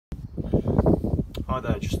Hi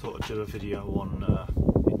there, just thought I'd do a video on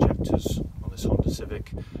injectors on this Honda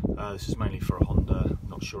Civic. This is mainly for a Honda,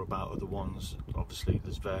 not sure about other ones. Obviously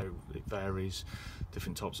it varies,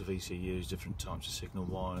 different types of ECUs, different types of signal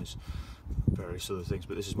wires, various other things,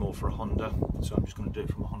 but this is more for a Honda, so I'm just going to do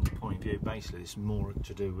it from a Honda point of view. Basically it's more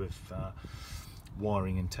to do with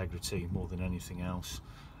wiring integrity more than anything else.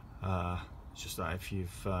 It's just that if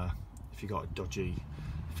you've got a dodgy,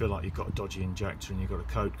 feel like you've got a dodgy injector and you've got a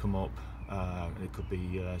code come up, and it could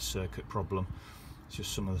be a circuit problem. It's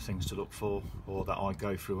just some of the things to look for, or that I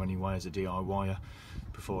go through anyway as a DIYer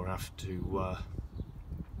before I have to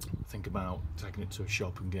think about taking it to a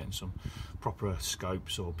shop and getting some proper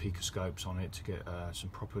scopes or picoscopes on it to get some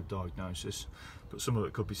proper diagnosis. But some of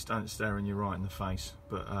it could be staring you right in the face,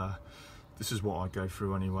 but this is what I go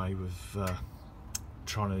through anyway with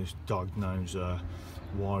trying to diagnose a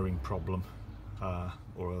wiring problem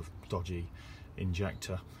or a dodgy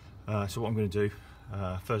injector. So what I'm going to do,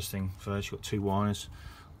 first thing first, you've got two wires.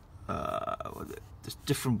 There's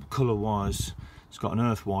different colour wires. It's got an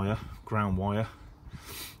earth wire, ground wire,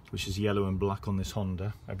 which is yellow and black on this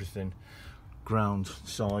Honda. Everything ground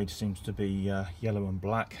side seems to be yellow and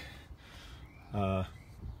black.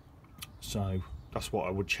 So that's what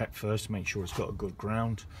I would check first to make sure it's got a good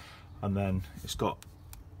ground. And then it's got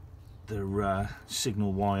the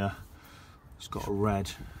signal wire. It's got a red,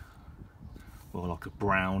 or like a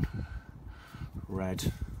brown,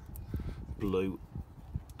 red, blue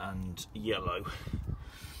and yellow.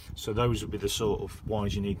 So those would be the sort of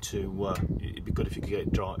wires you need to, it'd be good if you could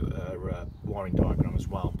get a wiring diagram as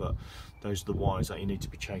well, but those are the wires that you need to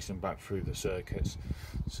be chasing back through the circuits.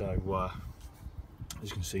 So as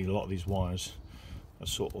you can see, a lot of these wires are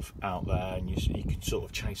sort of out there and you can sort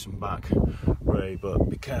of chase them back really, but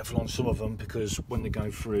be careful on some of them, because when they go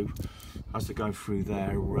through, as they go through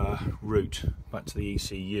their route back to the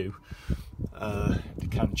ECU, they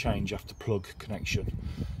can change after plug connection.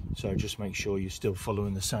 So just make sure you're still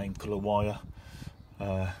following the same colour wire.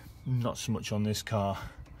 Not so much on this car,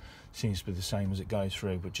 seems to be the same as it goes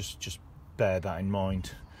through, but just bear that in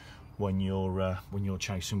mind when you're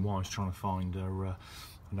chasing wires trying to find an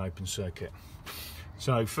open circuit.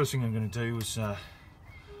 So first thing I'm going to do is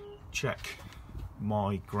check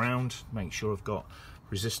my ground, make sure I've got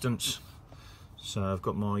resistance. So I've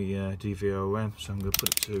got my DVOM, so I'm going to put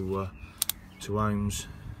it to ohms.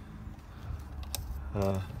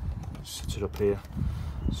 Set it up here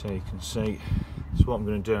so you can see. So what I'm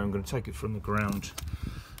going to do, I'm going to take it from the ground,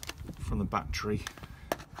 from the battery.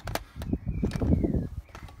 Try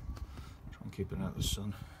and keep it out of the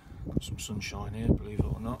sun. Got some sunshine here, believe it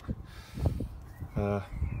or not.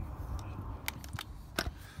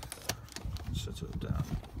 Set it down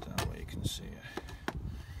where you can see it.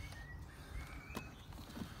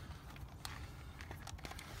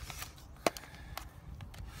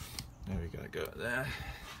 There we go there.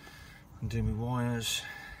 Undo my wires.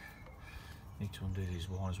 Need to undo these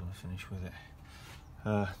wires when I finish with it.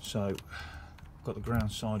 So I've got the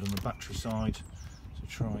ground side on the battery side, so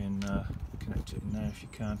try and connect it in there if you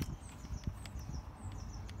can.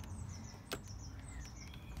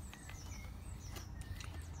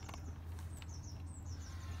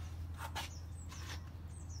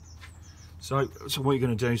 So what you're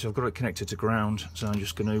going to do, so I've got it connected to ground, so I'm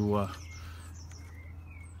just going to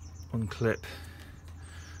unclip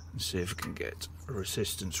and see if I can get a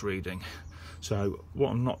resistance reading. So what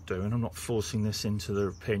I'm not doing, I'm not forcing this into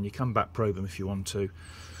the pin. You can back probe them if you want to,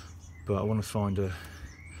 but I want to find a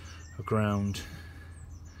ground.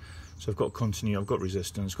 So I've got continuity, I've got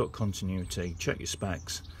resistance, got continuity. Check your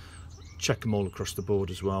specs, check them all across the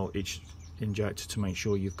board as well, each injector, to make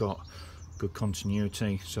sure you've got good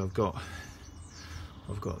continuity. So I've got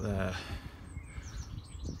there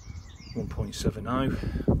 1.70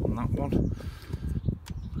 on that one.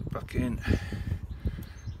 Put it back in.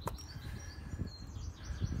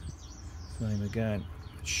 Same again.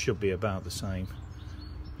 It should be about the same.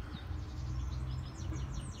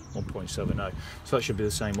 1.70. So that should be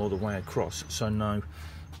the same all the way across. So know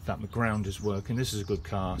that my ground is working. This is a good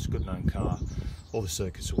car. It's a good known car. All the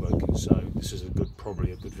circuits are working. So this is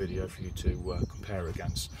probably a good video for you to compare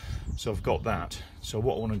against. So I've got that. So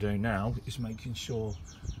what I want to do now is making sure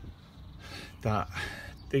that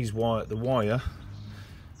the wire,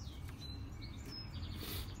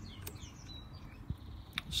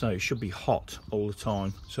 so it should be hot all the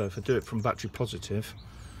time. So if I do it from battery positive,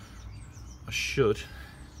 I should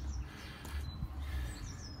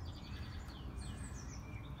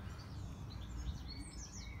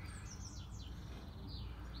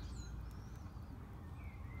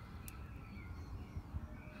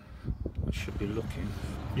be looking.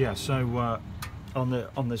 Yeah, so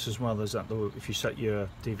on this as well, there's that if you set your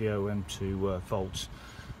DVOM to volts,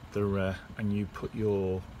 and you put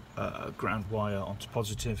your ground wire onto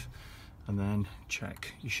positive, and then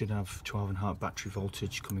check, you should have 12.5 battery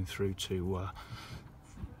voltage coming through to.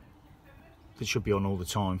 It should be on all the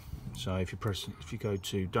time. So if you go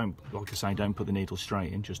to, like I say, don't put the needle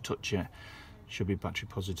straight in, just touch it. Should be battery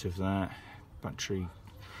positive there. Battery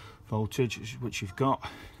voltage, which you've got.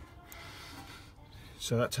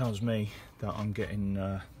 So that tells me that I'm getting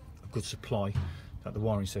a good supply, that the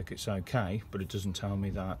wiring circuit's okay, but it doesn't tell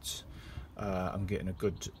me that I'm getting a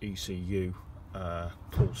good ECU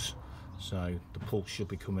pulse. So the pulse should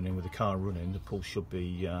be coming in with the car running. The pulse should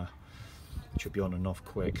be on and off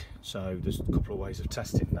quick. So there's a couple of ways of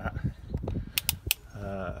testing that.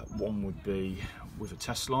 One would be with a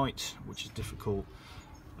test light, which is difficult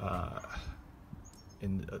at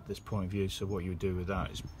this point of view. So what you would do with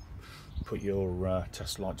that is put your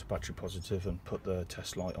test light to battery positive and put the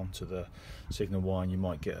test light onto the signal wire, and you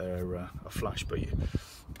might get a flash. But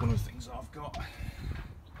one of the things I've got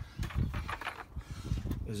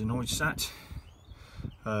is a noise set.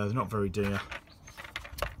 They're not very dear,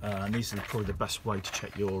 and these are probably the best way to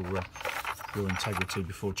check your integrity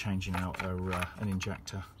before changing out an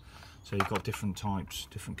injector. So you've got different types,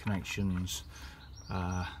 different connections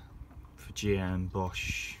for GM,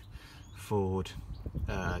 Bosch, Ford.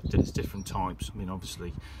 There's different types. I mean,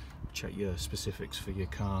 obviously check your specifics for your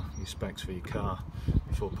car, your specs for your car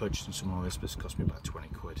before purchasing something like this, but it's cost me about 20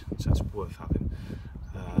 quid, so it's worth having.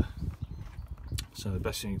 So the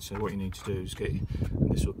best thing, so what you need to do is and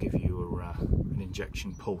this will give you an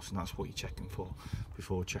injection pulse, and that's what you're checking for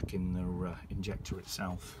before checking the injector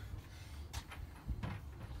itself.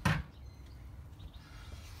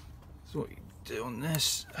 So what you do on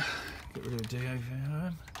this, get rid of the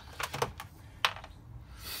DVOM.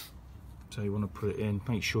 So you want to put it in,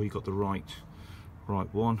 make sure you got the right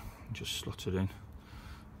one, just slot it in,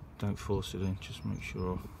 don't force it in, just make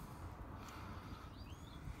sure.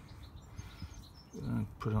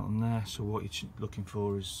 Put it on there. So what you're looking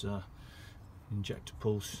for is injector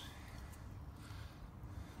pulse.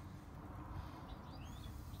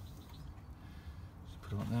 Just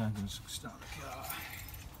put it on there, I'm going to start the car.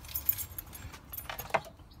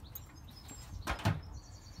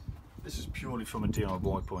 This is purely from a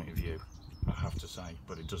DIY point of view, I have to say,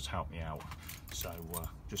 but it does help me out. So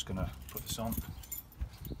just going to put this on.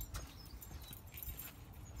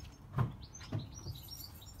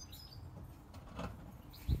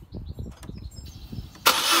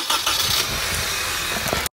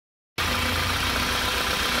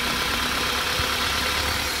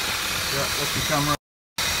 Yeah, that's the camera.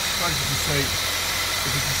 As you can see,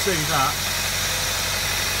 if you can see that,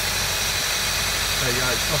 there you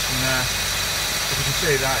go, it's flashing there. If you can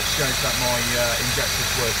see that, it shows that my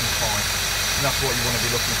injector's working fine, and that's what you want to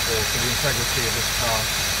be looking for. So the integrity of this car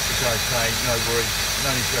is okay, no worries,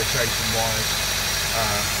 no need to go chasing wires.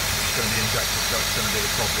 It's going to be injected, so that's going to be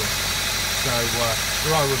the problem. So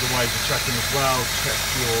there are other ways of checking as well. Check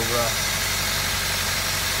your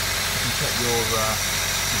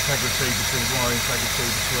integrity between wire integrity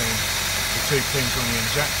between the two pins on the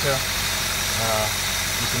injector.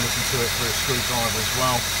 You can listen to it through a screwdriver as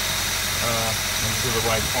well. And there's other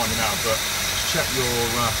ways of finding out, but just check your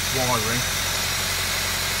wiring.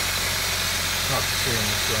 It's hard to see on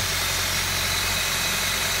this one.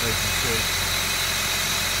 There you can see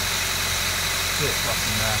it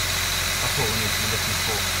flashing there. That's what we need to be looking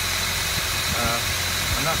for.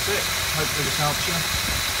 And that's it. Hopefully this helps you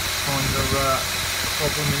find a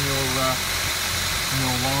problem in your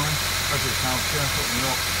wiring. Hope it's helped you. Put me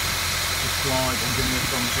up, subscribe, and give me a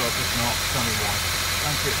thumbs up. If not, tell me why.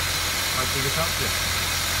 Thank you. Hopefully this helps you.